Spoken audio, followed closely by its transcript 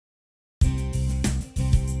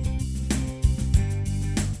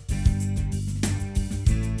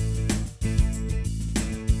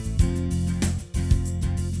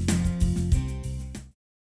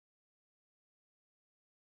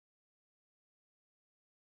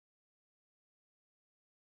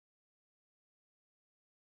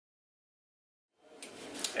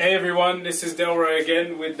Hey everyone, this is Delroy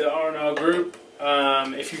again with the R&R Group.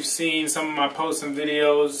 If you've seen some of my posts and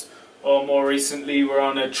videos, or more recently, we're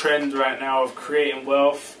on a trend right now of creating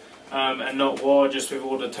wealth and not war, just with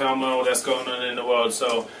all the turmoil that's going on in the world.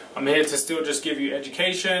 So I'm here to still just give you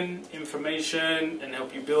education, information, and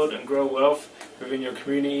help you build and grow wealth within your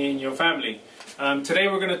community and your family. Today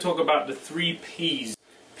we're going to talk about the 3 P's.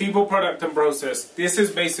 People, product, and process. This is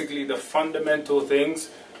basically the fundamental things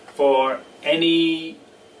for any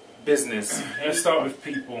business. Let's start with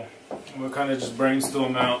people. We'll kind of just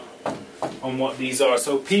brainstorm out on what these are.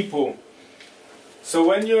 So people. So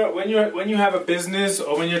when you have a business,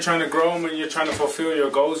 or when you're trying to grow and when you're trying to fulfill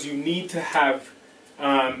your goals, you need to have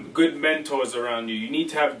good mentors around you. You need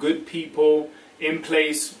to have good people in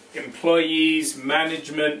place, employees,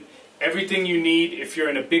 management, everything you need. If you're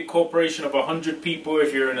in a big corporation of 100 people,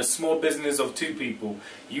 if you're in a small business of 2 people,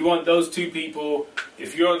 you want those 2 people.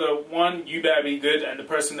 If you're the one, you better be good, and the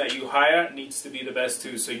person that you hire needs to be the best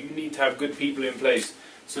too. So you need to have good people in place.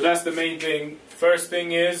 So that's the main thing. First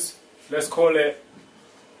thing is, let's call it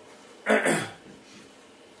an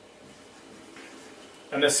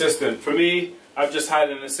assistant. For me, I've just hired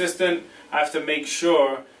an assistant. I have to make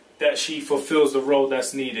sure that she fulfills the role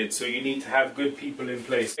that's needed. So you need to have good people in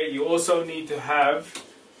place. You also need to have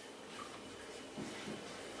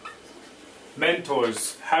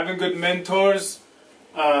mentors. Having good mentors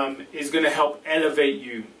is going to help elevate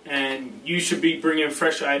you, and you should be bringing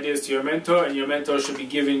fresh ideas to your mentor, and your mentor should be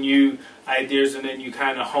giving you ideas, and then you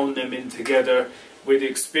kind of hone them in together with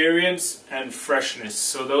experience and freshness.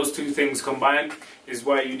 So those 2 things combined is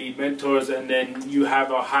why you need mentors, and then you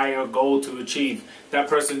have a higher goal to achieve. That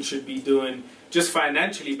person should be doing just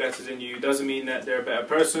financially better than you. Doesn't mean that they're a better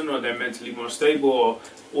person or they're mentally more stable or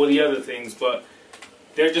all the other things, but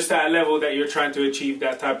they're just at a level that you're trying to achieve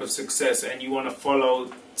that type of success, and you want to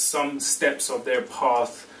follow some steps of their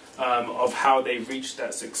path of how they reached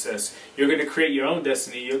that success. You're going to create your own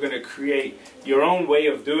destiny. You're going to create your own way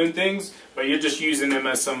of doing things, but you're just using them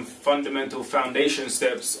as some fundamental foundation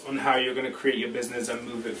steps on how you're going to create your business and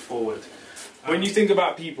move it forward. When you think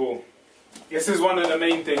about people, this is one of the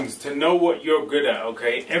main things, to know what you're good at,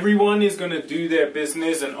 okay? Everyone is going to do their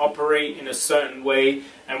business and operate in a certain way,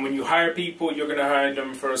 and when you hire people, you're going to hire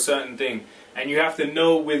them for a certain thing. And you have to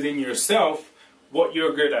know within yourself what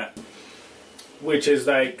you're good at, which is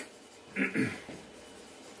like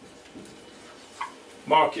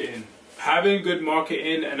marketing. Having good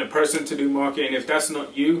marketing and a person to do marketing. If that's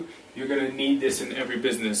not you, you're going to need this in every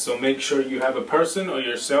business. So make sure you have a person or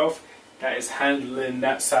yourself that is handling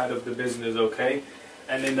that side of the business, okay?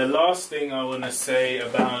 And then the last thing I want to say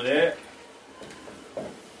about it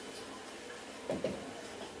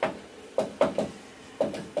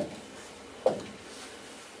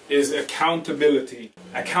is accountability.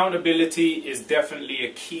 Accountability is definitely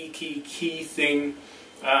a key thing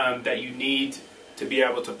that you need to be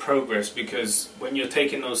able to progress, because when you're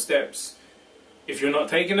taking those steps, if you're not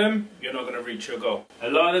taking them, you're not going to reach your goal. A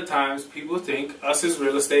lot of times people think us as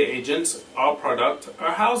real estate agents, our product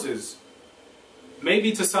are houses.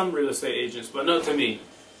 Maybe to some real estate agents, but not to me.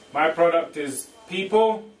 My product is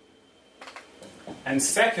people, and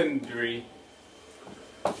secondary,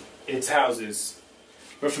 it's houses.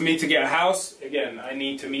 But for me to get a house, again, I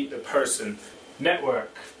need to meet the person.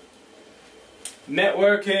 Network.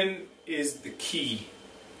 Networking is the key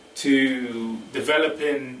to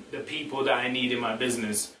developing the people that I need in my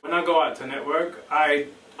business. When I go out to network, I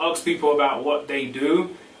ask people about what they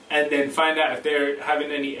do, and then find out if they're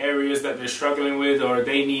having any areas that they're struggling with, or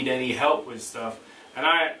they need any help with stuff. And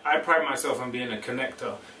I pride myself on being a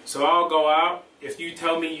connector. So I'll go out, if you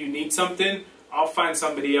tell me you need something, I'll find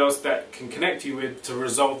somebody else that can connect you with to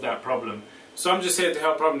resolve that problem. So I'm just here to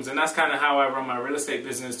help problems, and that's kind of how I run my real estate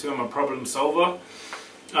business too. I'm a problem solver.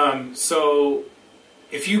 So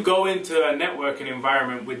if you go into a networking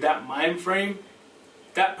environment with that mind frame,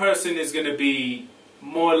 that person is going to be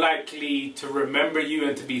more likely to remember you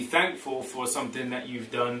and to be thankful for something that you've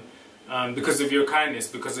done because of your kindness,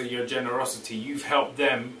 because of your generosity. You've helped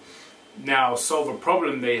them now solve a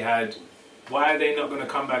problem they had. Why are they not going to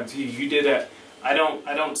come back to you? You did it. I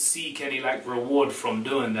don't seek any like reward from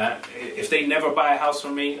doing that. If they never buy a house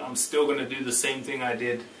from me, I'm still going to do the same thing I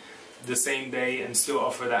did the same day and still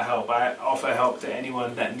offer that help. I offer help to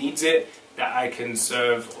anyone that needs it, that I can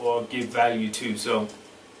serve or give value to. So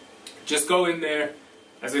just go in there.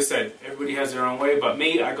 As I said, everybody has their own way, but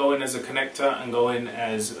me, I go in as a connector and go in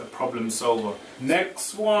as a problem solver.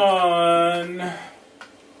 Next one.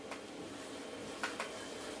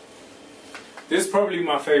 This is probably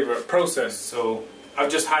my favorite, process. So I've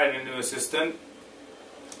just hired a new assistant.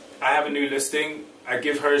 I have a new listing. I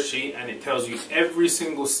give her a sheet and it tells you every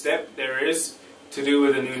single step there is to do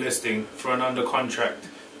with a new listing, for an under contract,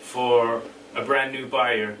 for a brand new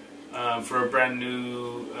buyer, for a brand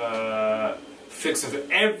new fix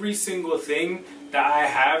of every single thing that I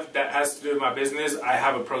have that has to do with my business. I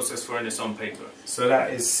have a process for, and it's on paper. So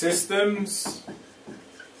that is systems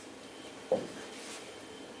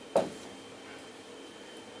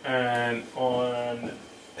and on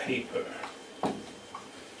paper.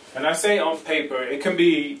 And I say on paper, it can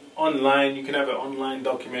be online, you can have an online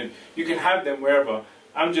document, you can have them wherever.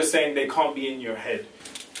 I'm just saying they can't be in your head.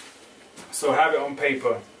 So have it on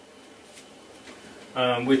paper,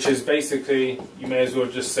 which is basically, you may as well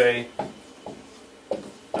just say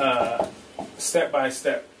step by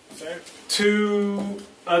step. So, 2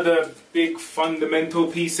 other big fundamental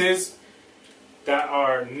pieces that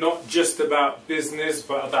are not just about business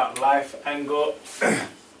but about life and goal.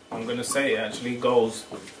 I'm going to say it actually, goals.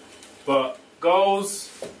 But goals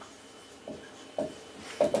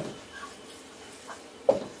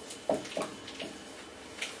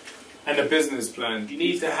and a business plan. You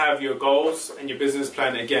need to have your goals and your business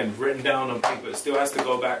plan, again, written down on paper. It still has to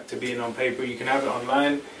go back to being on paper. You can have it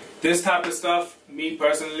online. This type of stuff, me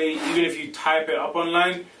personally, even if you type it up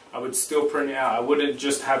online, I would still print it out. I wouldn't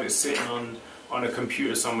just have it sitting on a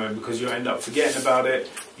computer somewhere, because you'll end up forgetting about it.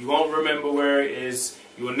 You won't remember where it is.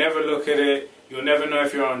 You will never look at it. You'll never know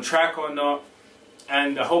if you're on track or not.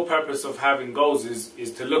 And the whole purpose of having goals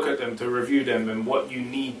is to look at them, to review them, and what you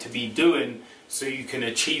need to be doing so you can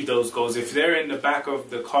achieve those goals. If they're in the back of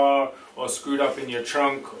the car or screwed up in your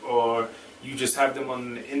trunk, or you just have them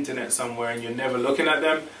on the internet somewhere and you're never looking at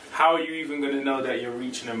them, how are you even going to know that you're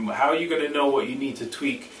reaching them? How are you going to know what you need to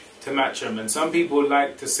tweak to match them? And some people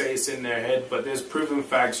like to say it's in their head, but there's proven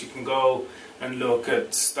facts. You can go and look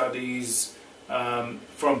at studies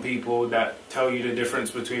from people that tell you the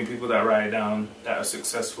difference between people that write it down, that are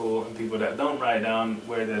successful, and people that don't write down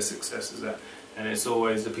where their success is at. And it's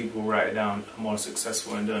always the people who write it down are more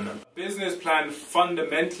successful in doing them. A business plan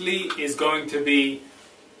fundamentally is going to be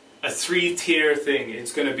a 3-tier thing.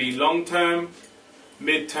 It's going to be long-term,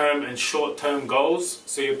 mid-term, and short-term goals.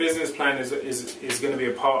 So your business plan is going to be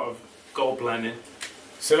a part of goal planning.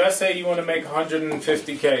 So let's say you want to make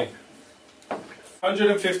 150K.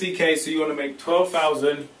 150K, so you want to make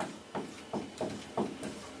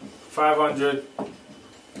 12,500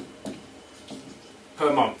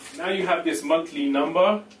 per month. Now you have this monthly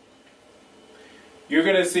number. You're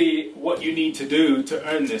going to see what you need to do to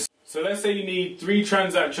earn this. So let's say you need 3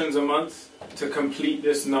 transactions a month to complete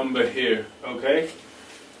this number here, okay?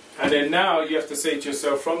 And then now you have to say to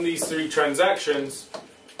yourself, from these 3 transactions,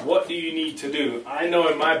 what do you need to do? I know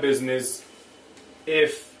in my business,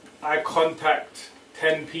 if I contact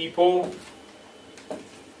 10 people,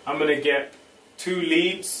 I'm going to get 2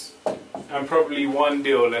 leads and probably 1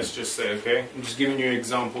 deal, let's just say, okay? I'm just giving you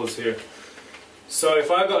examples here. So if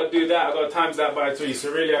I got to do that, I got to times that by 3.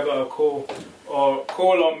 So really I got to call or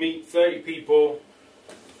meet 30 people.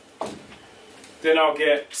 Then I'll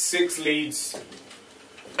get 6 leads,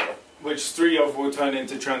 which 3 of will turn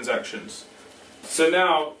into transactions. So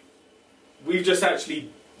now we've just actually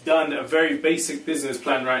done a very basic business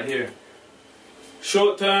plan right here.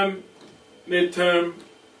 Short term, mid term,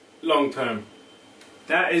 long term.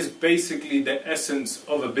 That is basically the essence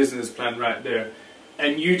of a business plan right there.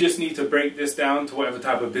 And you just need to break this down to whatever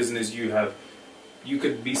type of business you have. You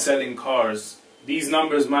could be selling cars. These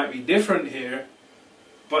numbers might be different here,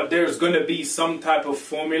 but there's going to be some type of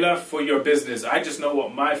formula for your business. I just know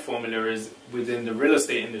what my formula is within the real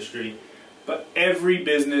estate industry. But every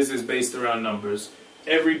business is based around numbers.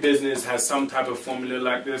 Every business has some type of formula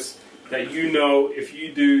like this, that you know if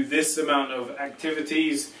you do this amount of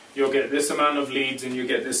activities, you'll get this amount of leads and you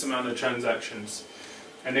get this amount of transactions.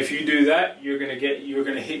 And if you do that, you're going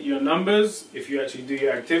to hit your numbers if you actually do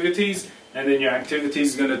your activities, and then your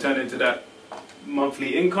activities are going to turn into that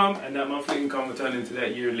monthly income, and that monthly income will turn into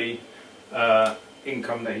that yearly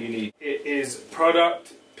income that you need. It is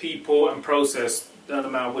product, people, and process.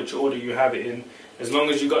 Doesn't matter which order you have it in. As long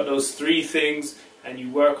as you got those 3 things and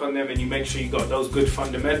you work on them and you make sure you got those good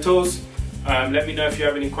fundamentals. Let me know if you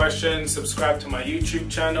have any questions. Subscribe to my YouTube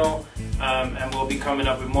channel, and we'll be coming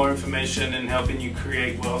up with more information and helping you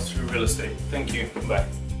create wealth through real estate. Thank you. Bye.